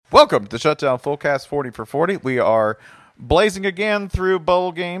Welcome to the Shutdown Fullcast 40 for 40. We are blazing again through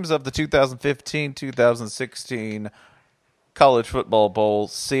bowl games of the 2015-2016 College Football Bowl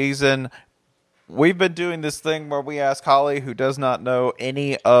season. We've been doing this thing where we ask Holly, who does not know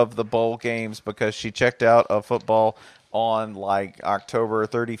any of the bowl games because she checked out of football on like October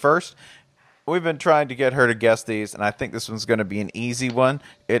 31st. We've been trying to get her to guess these, and I think this one's going to be an easy one.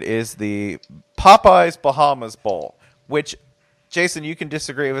 It is the Popeyes Bowl, which, Jason, you can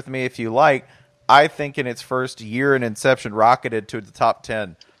disagree with me if you like. I think in its first year in inception rocketed to the top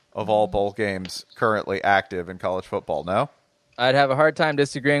 10 of all bowl games currently active in college football, no? I'd have a hard time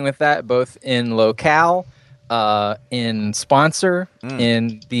disagreeing with that, both in locale, in sponsor,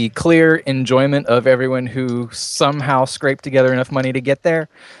 in the clear enjoyment of everyone who somehow scraped together enough money to get there,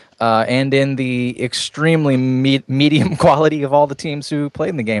 and in the extremely medium quality of all the teams who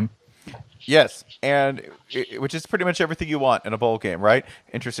played in the game. Yes, and which is pretty much everything you want in a bowl game, right?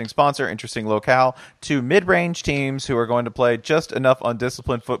 Interesting sponsor, interesting locale, two mid-range teams who are going to play just enough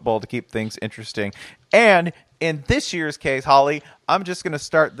undisciplined football to keep things interesting. And in this year's case, Holly, I'm just going to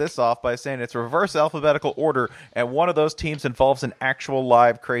start this off by saying it's reverse alphabetical order, and one of those teams involves an actual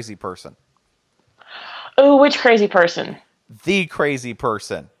live crazy person. Oh, which crazy person? The crazy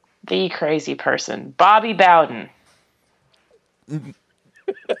person. The crazy person. Bobby Bowden.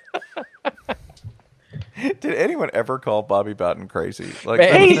 Did anyone ever call Bobby Bowden crazy?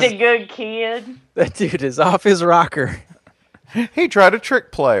 He's a good kid. That dude is off his rocker. He tried a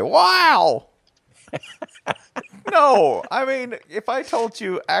trick play. Wow. No, I mean, if I told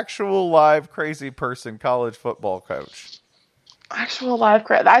you actual live crazy person college football coach. Actual live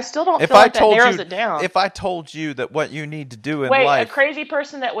crazy. I still don't feel like that narrows it down. If I told you that what you need to do in life. Wait, a crazy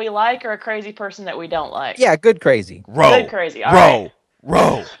person that we like or a crazy person that we don't like? Yeah, good crazy. Good crazy. All right.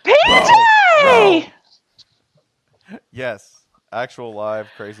 Row. PJ! Yes. Actual live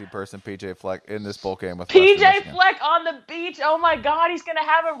crazy person, PJ Fleck, in this bowl game with PJ Fleck on the beach. Oh my God, he's going to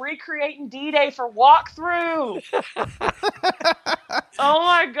have him recreating D-Day for walkthrough. Oh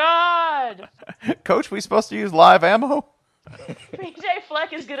my God. Coach, we supposed to use live ammo? PJ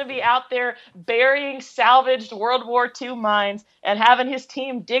Fleck is going to be out there burying salvaged World War II mines and having his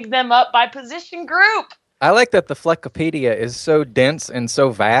team dig them up by position group. I like that the Fleckopedia is so dense and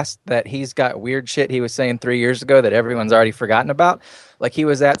so vast that he's got weird shit he was saying 3 years ago that everyone's already forgotten about. Like he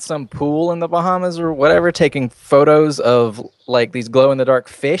was at some pool in the Bahamas or whatever taking photos of like these glow-in-the-dark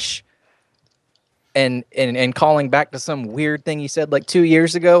fish and calling back to some weird thing he said like 2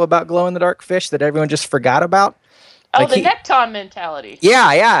 years ago about glow-in-the-dark fish that everyone just forgot about. Oh, like the Nekton mentality.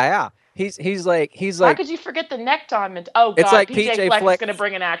 Yeah. He's like. How could you forget the Nekton mentality? Oh God, it's like PJ Fleck is going to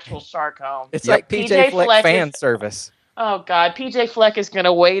bring an actual shark home. It's like PJ Fleck fan service. Oh God, PJ Fleck is going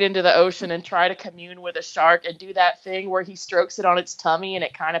to wade into the ocean and try to commune with a shark and do that thing where he strokes it on its tummy and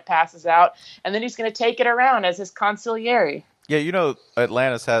it kind of passes out, and then he's going to take it around as his consigliere. Yeah, you know,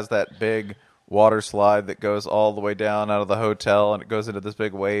 Atlantis has that big water slide that goes all the way down out of the hotel, and it goes into this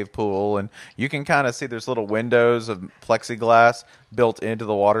big wave pool, and you can kind of see there's little windows of plexiglass built into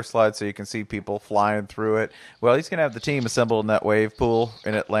the water slide so you can see people flying through it. Well, he's going to have the team assembled in that wave pool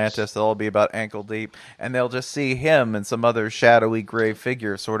in Atlantis. They'll all be about ankle deep, and they'll just see him and some other shadowy gray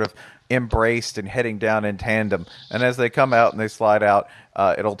figure sort of embraced and heading down in tandem. And as they come out and they slide out,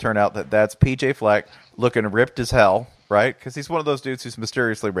 it'll turn out that that's PJ Fleck looking ripped as hell, right? Because he's one of those dudes who's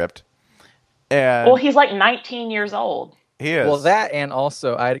mysteriously ripped. Well, he's like 19 years old. He is. Well, that and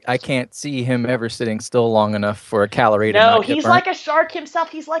also I can't see him ever sitting still long enough for a calorie to No, not get he's burnt. like a shark himself.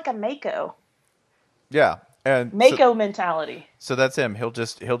 He's like a Mako. Yeah, and Mako mentality. So that's him. He'll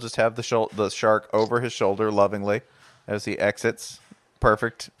just have the shark over his shoulder lovingly as he exits,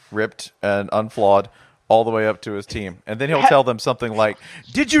 perfect, ripped, and unflawed, all the way up to his team. And then he'll tell them something like,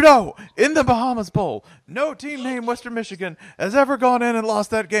 "Did you know, in the Bahamas Bowl, no team named Western Michigan has ever gone in and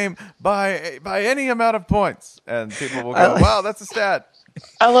lost that game by any amount of points?" And people will go, "Wow, that's a stat."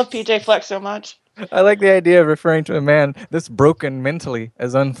 I love PJ Fleck so much. I like the idea of referring to a man this broken mentally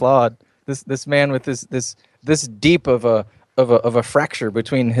as unflawed. This man with this deep of a fracture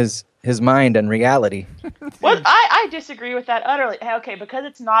between his mind and reality. Well, I disagree with that utterly. Hey, okay, because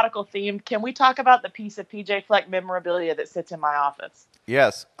it's nautical themed, can we talk about the piece of PJ Fleck memorabilia that sits in my office?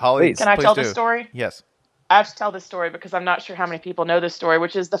 Yes, Holly. Please. Can I tell the story? Yes. I have to tell this story because I'm not sure how many people know this story,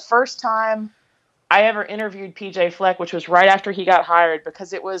 which is the first time I ever interviewed PJ Fleck, which was right after he got hired,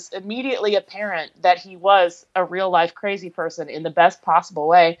 because it was immediately apparent that he was a real-life crazy person in the best possible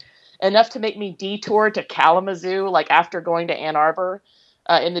way, enough to make me detour to Kalamazoo, like after going to Ann Arbor,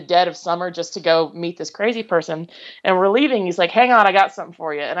 in the dead of summer just to go meet this crazy person. And we're leaving. He's like, "Hang on, I got something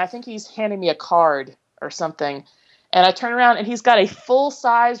for you." And I think he's handing me a card or something. And I turn around, and he's got a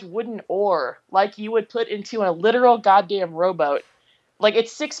full-size wooden oar, like you would put into a literal goddamn rowboat. Like,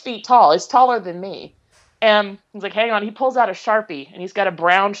 it's 6 feet tall. It's taller than me. And he's like, hang on. He pulls out a Sharpie, and he's got a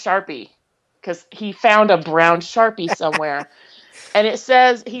brown Sharpie because he found a brown Sharpie somewhere. And it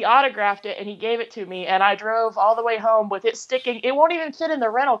says he autographed it, and he gave it to me, and I drove all the way home with it sticking. It won't even fit in the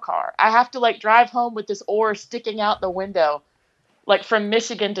rental car. I have to, like, drive home with this oar sticking out the window, like, from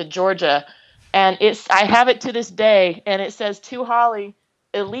Michigan to Georgia. And I have it to this day, and it says, to Holly,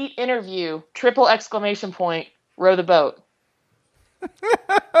 elite interview, ! Row the boat.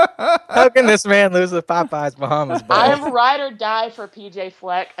 How can this man lose the Popeyes Bahamas Bowl? I am ride or die for PJ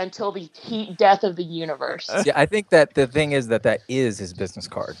Fleck until the heat death of the universe. Yeah, I think that the thing is that is his business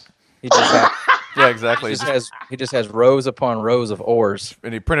card. He just has, Yeah, exactly. he just has rows upon rows of oars.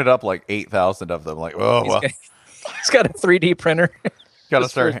 And he printed up like 8,000 of them. Like, oh, well. He's got a 3D printer. Gotta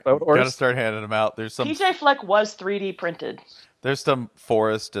start handing them out. There's some PJ Fleck was 3D printed. There's some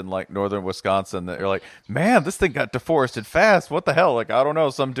forest in like northern Wisconsin that you're like, man, this thing got deforested fast. What the hell? Like, I don't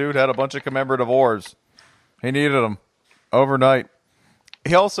know. Some dude had a bunch of commemorative oars. He needed them overnight.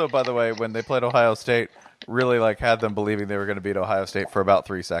 He also, by the way, when they played Ohio State, really like had them believing they were going to beat Ohio State for about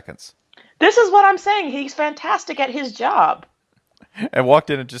 3 seconds. This is what I'm saying. He's fantastic at his job. And walked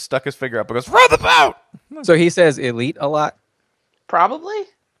in and just stuck his finger up and goes, row the boat! So he says elite a lot? Probably.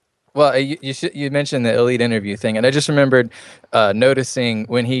 Well, you mentioned the elite interview thing, and I just remembered noticing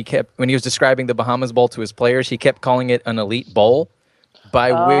when he was describing the Bahamas Bowl to his players, he kept calling it an elite bowl,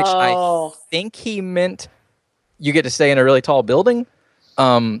 by which I think he meant you get to stay in a really tall building,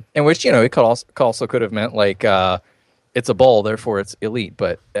 in which it could have meant like it's a bowl, therefore it's elite.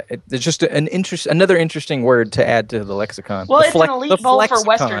 But it's just another interesting word to add to the lexicon. Well, it's an elite bowl for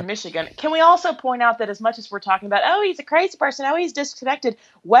Western Michigan. Can we also point out that as much as we're talking about, oh, he's a crazy person, oh, he's disconnected,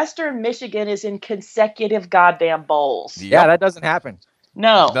 Western Michigan is in consecutive goddamn bowls. Yep. Yeah, that doesn't happen.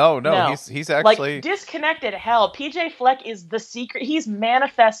 No. He's actually like disconnected. Hell, PJ Fleck is the secret. He's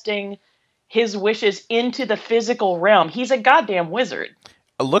manifesting his wishes into the physical realm. He's a goddamn wizard.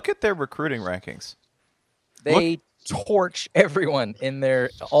 Look at their recruiting rankings. They torch everyone in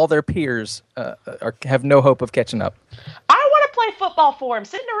all their peers have no hope of catching up. I want to play football for him.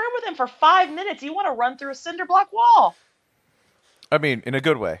 Sit in a room with him for 5 minutes. You want to run through a cinder block wall. I mean, in a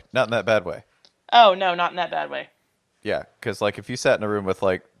good way, not in that bad way. Oh, no, not in that bad way. Yeah, because like if you sat in a room with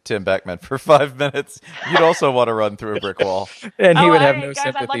like Tim Beckman for 5 minutes, you'd also want to run through a brick wall. And he would have no guys,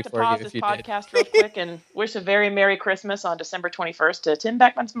 sympathy I'd like to for pause you if this you did. podcast real quick and wish a very Merry Christmas on December 21st to Tim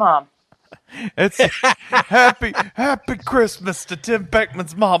Beckman's mom. It's happy Christmas to Tim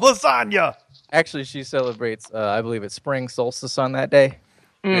Beckman's mom, lasagna. Actually, she celebrates, I believe it's spring solstice on that day.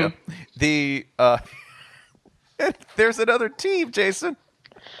 Mm. Yeah. There's another team, Jason.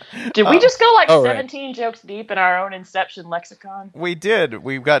 Did we just go like right. 17 jokes deep in our own Inception lexicon? We did.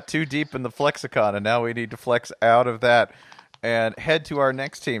 We got too deep in the Fleck-sicon, and now we need to flex out of that and head to our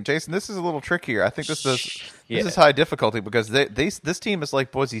next team. Jason, this is a little trickier. I think this is high difficulty because this team is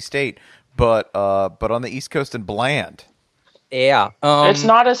like Boise State, but on the East Coast and bland. Yeah, it's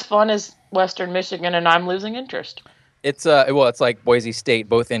not as fun as Western Michigan, and I'm losing interest. It's it's like Boise State,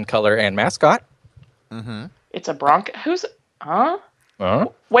 both in color and mascot. Mm-hmm. It's a Bronco. Huh?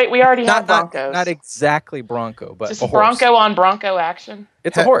 Wait, we already have Broncos. Not exactly Bronco, but just Bronco on Bronco action.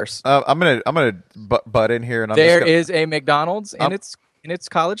 It's a horse. I'm gonna butt in here, and there is a McDonald's in its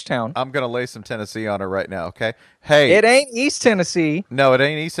college town. I'm gonna lay some Tennessee on her right now. Okay, hey, it ain't East Tennessee. No, it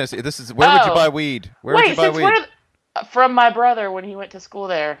ain't East Tennessee. This is where would you buy weed? Where would you buy weed? From my brother when he went to school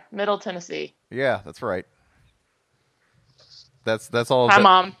there, Middle Tennessee. Yeah, that's right. That's all. Hi,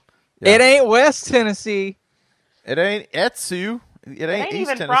 Mom. Yeah. It ain't West Tennessee. It ain't Etsu. It ain't East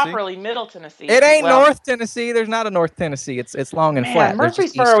even Tennessee. Properly Middle Tennessee. It ain't North Tennessee. There's not a North Tennessee. It's long and flat.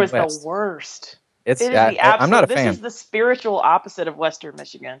 Murfreesboro is the worst. I'm not a fan. This is the spiritual opposite of Western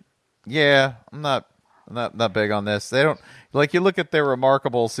Michigan. Yeah, I'm not big on this. They don't like you look at their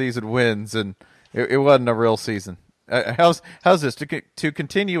remarkable season wins, and it wasn't a real season. How's this to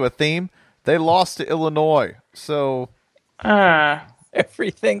continue a theme? They lost to Illinois, so.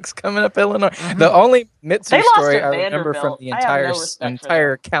 Everything's coming up Illinois. Mm-hmm. The only Mitsu story I remember from the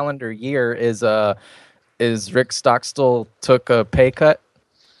entire calendar year is Rick Stockstill took a pay cut.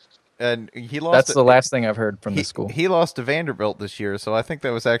 And he lost. That's the last thing I've heard from the school. He lost to Vanderbilt this year, so I think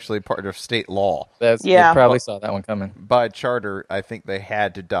that was actually part of state law. You probably saw that one coming. By charter, I think they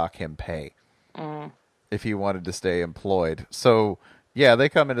had to dock him pay if he wanted to stay employed. So yeah, they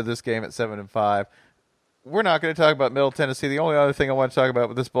come into this game at 7-5. We're not going to talk about Middle Tennessee. The only other thing I want to talk about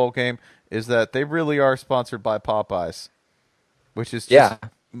with this bowl game is that they really are sponsored by Popeyes, which is just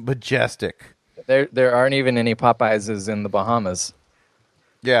majestic. There aren't even any Popeyeses in the Bahamas.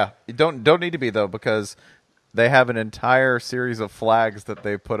 Yeah, you don't need to be though, because they have an entire series of flags that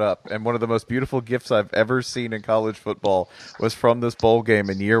they put up, and one of the most beautiful gifts I've ever seen in college football was from this bowl game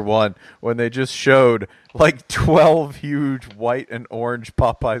in year 1 when they just showed like 12 huge white and orange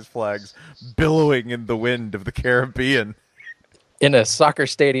Popeyes flags billowing in the wind of the Caribbean. In a soccer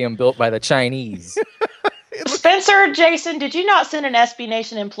stadium built by the Chinese. Spencer, Jason, did you not send an SB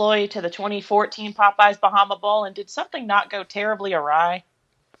Nation employee to the 2014 Popeyes Bahama Bowl, and did something not go terribly awry?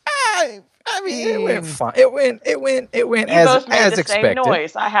 I mean, It went fine. It went You as both made as the expected. same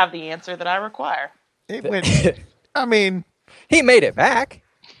noise. I have the answer that I require. it went. I mean, He made it back.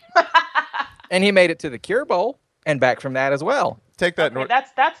 And he made it to the Cure Bowl and back from that as well. take that. Okay,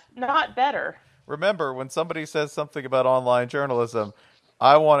 that's not better. Remember, when somebody says something about online journalism,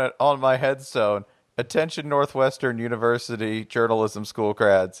 I want it on my headstone. Attention, Northwestern University journalism school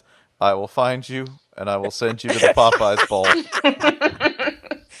grads. I will find you, and I will send you to the Popeyes Bowl.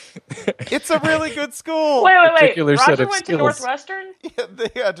 It's a really good school. Wait. Particular set Roger of went to skills. Northwestern?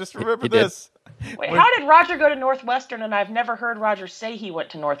 Yeah, just remember He did. this. Wait, how did Roger go to Northwestern, and I've never heard Roger say he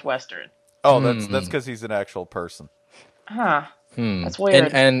went to Northwestern? Oh, that's because he's an actual person. Huh. That's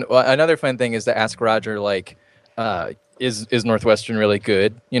weird. And well, another fun thing is to ask Roger, like, is Northwestern really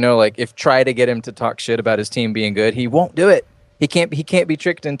good? You know, like if try to get him to talk shit about his team being good, he won't do it. He can't be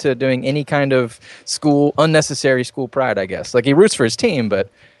tricked into doing any kind of unnecessary school pride, I guess. Like he roots for his team, but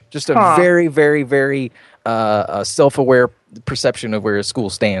just a very, very, very self-aware perception of where his school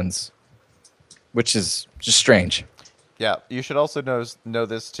stands, which is just strange. Yeah, you should also know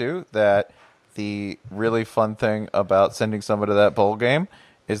this too, that the really fun thing about sending someone to that bowl game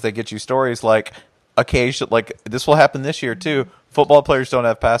is they get you stories like this will happen this year too. Football players don't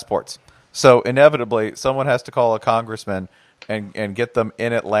have passports. So inevitably someone has to call a congressman and get them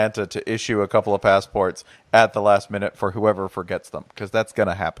in Atlanta to issue a couple of passports at the last minute for whoever forgets them, because that's going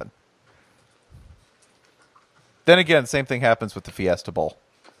to happen. Then again, same thing happens with the Fiesta Bowl.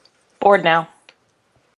 Bored now.